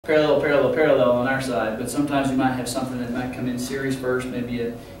parallel on our side, but sometimes you might have something that might come in series first, maybe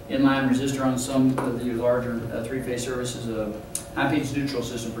an inline resistor on some of the larger three-phase services, a high-pitch neutral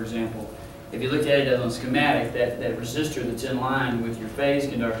system, for example. If you looked at it on a schematic, that resistor that's in line with your phase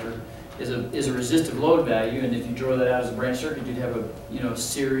conductor is a resistive load value, and if you draw that out as a branch circuit, you'd have a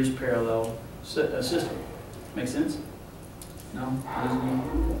series parallel system. Make sense? No?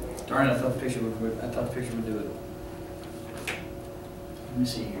 Darn it! I thought the picture would do it. Let me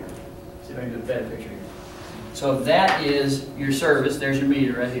see here. See if I can do a better picture here. So if that is your service, there's your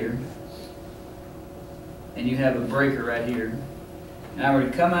meter right here, and you have a breaker right here. And I were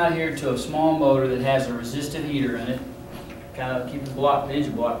to come out here to a small motor that has a resistive heater in it, kind of keep the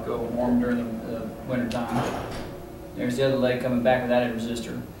engine block go warm during the winter time. There's the other leg coming back without a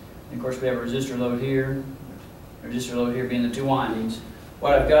resistor. And of course we have a resistor load here being the two windings.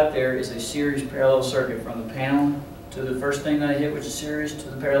 What I've got there is a series parallel circuit from the panel to the first thing that I hit, which is series, to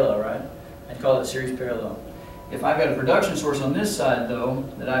the parallel, right? I'd call it series parallel. If I've got a production source on this side, though,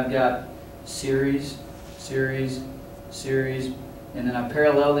 that I've got series, series, series, and then I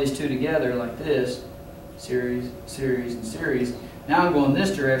parallel these two together like this, series, series, and series. Now I'm going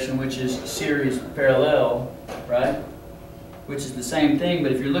this direction, which is series parallel, right? Which is the same thing,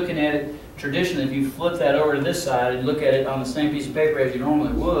 but if you're looking at it traditionally, if you flip that over to this side and look at it on the same piece of paper as you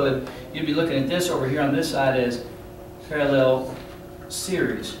normally would, you'd be looking at this over here on this side as parallel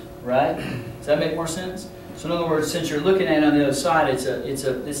series, right? Does that make more sense? So in other words, since you're looking at it on the other side, it's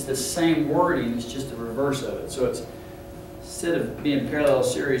the same wording, it's just the reverse of it. So it's, instead of being parallel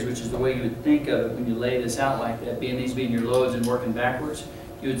series, which is the way you would think of it when you lay this out like that, these being your loads and working backwards,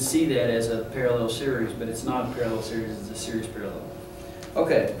 you would see that as a parallel series, but it's not a parallel series, it's a series parallel.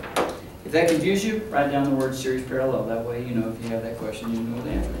 Okay, if that confuses you, write down the word series parallel. That way, you know, if you have that question, you know what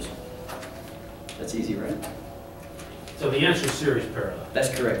the answer is. That's easy, right? So the answer is series parallel. That's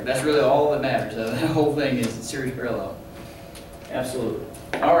correct. That's really all that matters. The whole thing is series parallel. Absolutely.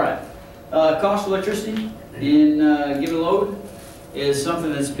 All right. Cost of electricity in given load is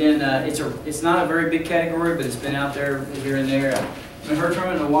something that's been, it's not a very big category, but it's been out there here and there. I haven't heard from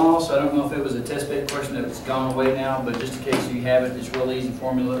it in a while, so I don't know if it was a test bed question that's gone away now, but just in case you have it, it's a real easy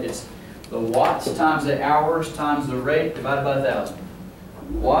formula. It's the watts times the hours times the rate divided by 1,000.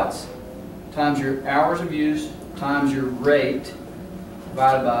 Watts times your hours of use times your rate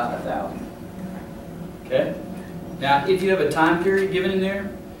divided by 1,000. Okay? Now, if you have a time period given in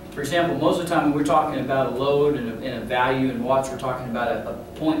there, for example, most of the time when we're talking about a load and a value in watts, we're talking about a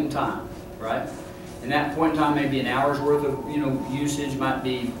point in time, right? And that point in time may be an hour's worth of usage, might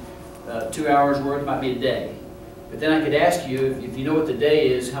be 2 hours worth, might be a day. But then I could ask you, if you know what the day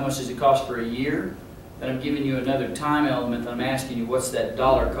is, how much does it cost for a year? Then I'm giving you another time element that I'm asking you, what's that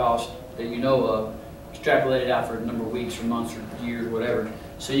dollar cost that you know of? Extrapolate it out for a number of weeks or months or years or whatever.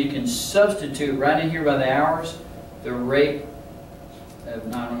 So you can substitute right in here by the hours the rate, not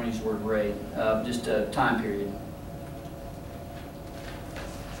I don't want to use the word rate, just a time period.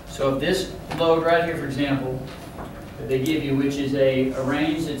 So if this load right here, for example, that they give you, which is a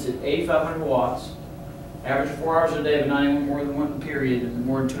range that's at 8,500 watts, average of 4 hours a day, but not any more than one period,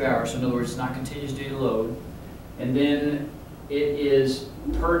 more than 2 hours. So in other words, it's not continuous duty load. And then it is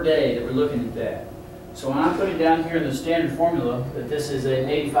per day that we're looking at that. So when I put it down here in the standard formula, that this is an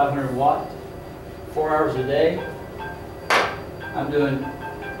 8,500 watt, 4 hours a day, I'm doing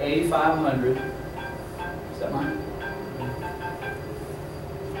 8,500. Is that mine?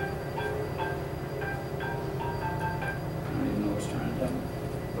 I don't even know what's trying to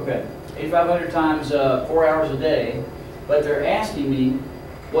do. Okay, 8,500 times 4 hours a day, but they're asking me,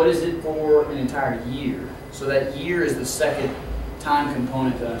 what is it for an entire year? So that year is the second time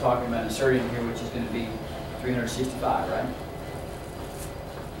component that I'm talking about inserting here, which is going to be 365, right?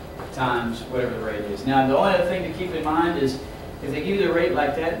 Times whatever the rate is. Now, the only other thing to keep in mind is if they give you the rate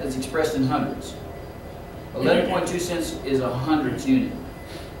like that, that's expressed in hundreds. 11.2 cents is a hundredths unit,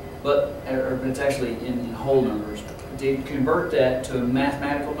 but it's actually in whole numbers. To convert that to a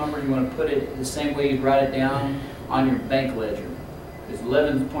mathematical number, you want to put it the same way you'd write it down on your bank ledger. Because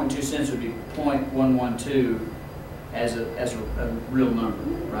 11.2 cents would be 0.112 as a real number,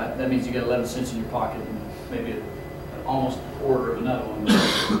 right? That means you got 11 cents in your pocket and maybe almost a quarter of another one.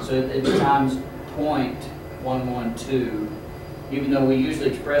 So it times 0.112, even though we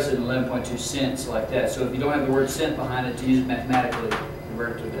usually express it in 11.2 cents like that. So if you don't have the word cent behind it to use it mathematically,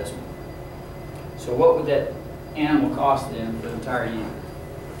 convert it to a decimal. So what would that animal cost then for the entire year?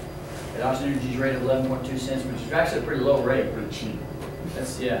 At Oxygen Energy's rate of 11.2 cents, which is actually a pretty low rate. Pretty cheap.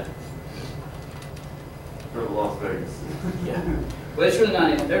 That's, yeah. For Las Vegas. Yeah. Well, it's really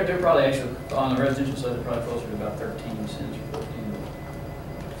not, they're probably actually, on the residential side, they're probably closer to about 13 cents or 14.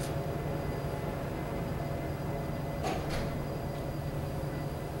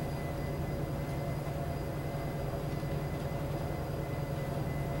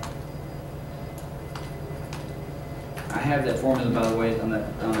 have that formula, by the way, on the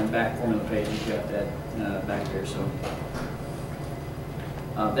back formula page. You've got that back there. So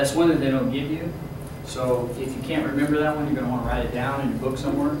that's one that they don't give you. So if you can't remember that one, you're going to want to write it down in your book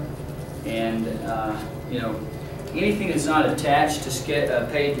somewhere. And you know, anything that's not attached to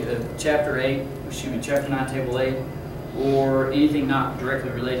chapter 8, excuse me, chapter 9, table 8, or anything not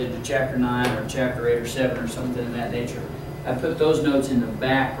directly related to chapter 9 or chapter 8 or 7 or something of that nature, I put those notes in the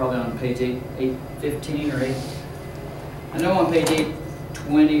back, probably on page 815 or 8. I know on page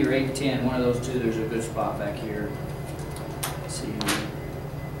 820 or 810, one of those two, there's a good spot back here. Let's see here.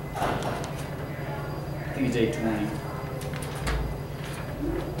 I think it's 820.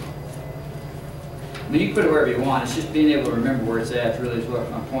 I mean, you can put it wherever you want. It's just being able to remember where it's at. Really is what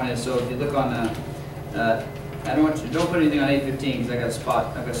my point is. So if you look on the, I don't put anything on 815 because I got a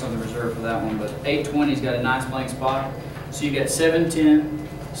spot. I've got something reserved for that one. But 820's got a nice blank spot. So you got 710,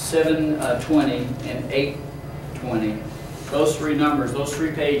 720, and 820. Those three numbers, those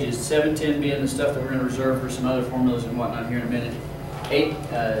three pages. 710 being the stuff that we're going to reserve for some other formulas and whatnot here in a minute.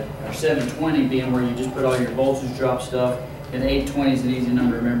 720 being where you just put all your voltage drop stuff. And 820 is an easy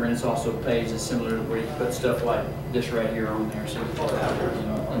number to remember, and it's also a page that's similar to where you put stuff like this right here on there, so you can pull it out there, you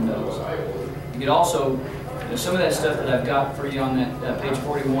know, in those. You could also, some of that stuff that I've got for you on that page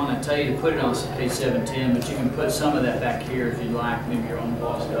 41, I tell you to put it on page 710, but you can put some of that back here if you'd like, maybe your own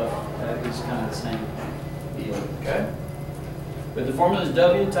blog stuff. It's kind of the same deal. Okay. But the formula is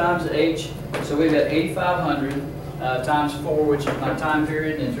W times H, so we've got 8,500. Times 4, which is my time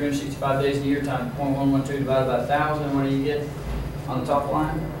period, and 365 days a year, times 0.112 divided by 1,000. What do you get on the top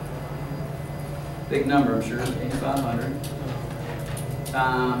line? Big number, I'm sure, 8,500.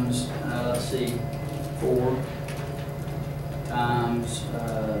 Times, let's see, 4 times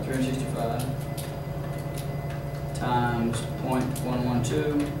 365 times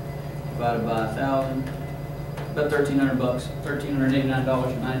 0.112 divided by 1,000. About $1,300 bucks,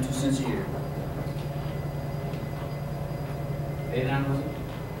 $1,389.92 a year. 89 was it?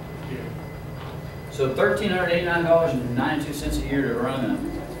 Yeah. So $1,389.92 a year to run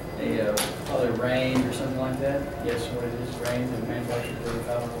a probably range or something like that. Yes, what it is, range and manufactured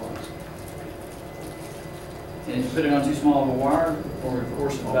 3,500 watts. And if you put it on too small of a wire, over the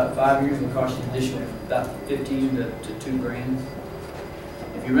course of about 5 years, it will cost you additional about 15 to 2 grand.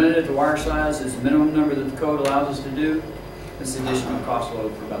 If you run it at the wire size, it's the minimum number that the code allows us to do. This additional cost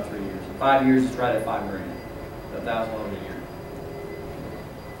load for about 3 years. In 5 years, it's right at 5 grand, $1,000 a year.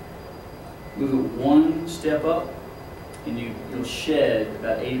 Move it one step up, and you'll shed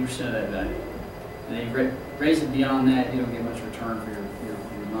about 80% of that value. And then you raise it beyond that, you don't get much return for your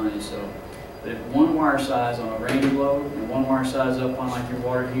money. So, but if one wire size on a range load and one wire size up on like your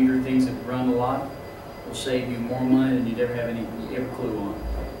water heater, things that run a lot, will save you more money than you'd ever have any clue on.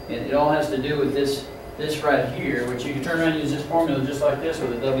 And it all has to do with this right here, which you can turn around and use this formula just like this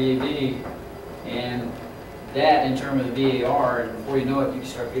with a WAV, and that in terms of the VAR, and before you know it, you can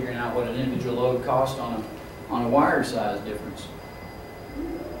start figuring out what an individual load costs on a wire size difference.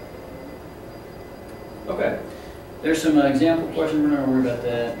 Okay, there's some example questions. We're not worried about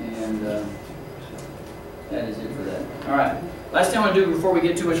that, and that is it for that. All right, last thing I want to do before we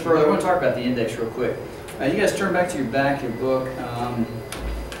get too much further, I want to talk about the index real quick. You guys turn back to your book.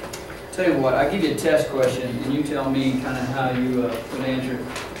 Tell you what, I'll give you a test question, and you tell me kind of how you would answer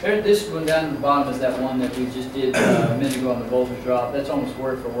it. This one down at the bottom is that one that we just did a minute ago on the voltage drop. That's almost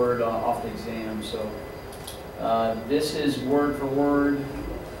word for word off the exam. So this is word for word.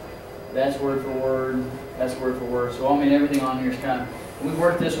 That's word for word. That's word for word. So I mean, everything on here is kind of. We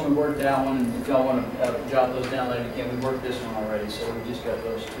worked this one. We worked that one. And if y'all want to jot those down later, you can. We worked this one already. So we just got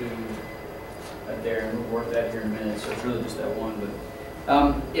those two right there, and we'll work that here in a minute. So it's really just that one. But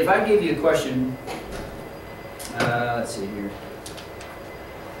if I gave you a question, let's see here.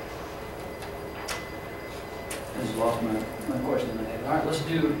 I just lost my question in my head. All right, we'll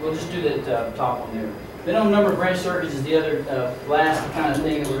just do that top one there. Minimum number of branch circuits is the other last kind of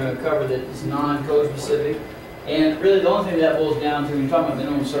thing that we're going to cover that is non-code specific. And really the only thing that boils down to, when you're talking about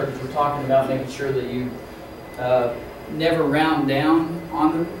minimum circuits, we're talking about making sure that you never round down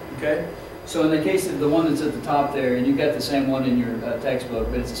on them, okay? So in the case of the one that's at the top there, and you've got the same one in your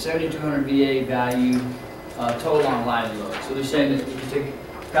textbook, but it's a 7,200 VA value total on lighting load. So they're saying that if you take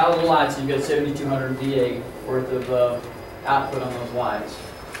palatable lights, you've got 7,200 VA worth of output on those lights,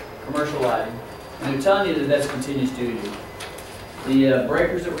 commercial lighting. And they're telling you that that's continuous duty. The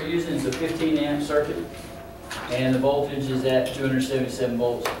breakers that we're using is a 15 amp circuit, and the voltage is at 277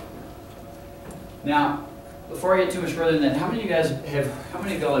 volts. Now, before I get too much further than that, how many of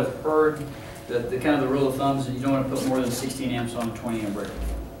y'all have heard the kind of the rule of thumb is that you don't want to put more than 16 amps on a 20 amp breaker?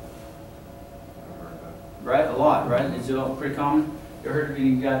 right? A lot, right? It's all pretty common. You heard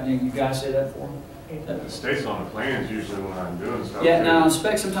you guys say that before? It states on the plans usually when I'm doing stuff. Yeah, too. now on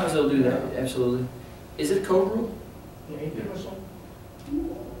specs, sometimes they'll do that, absolutely. Is it a code rule? You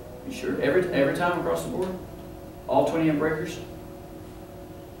sure? Every time across the board? All 20 amp breakers?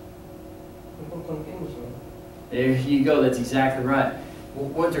 There you go, that's exactly right.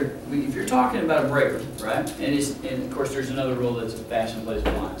 Well, if you're talking about a breaker, right? And of course there's another rule that's a fashion plays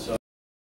blind. So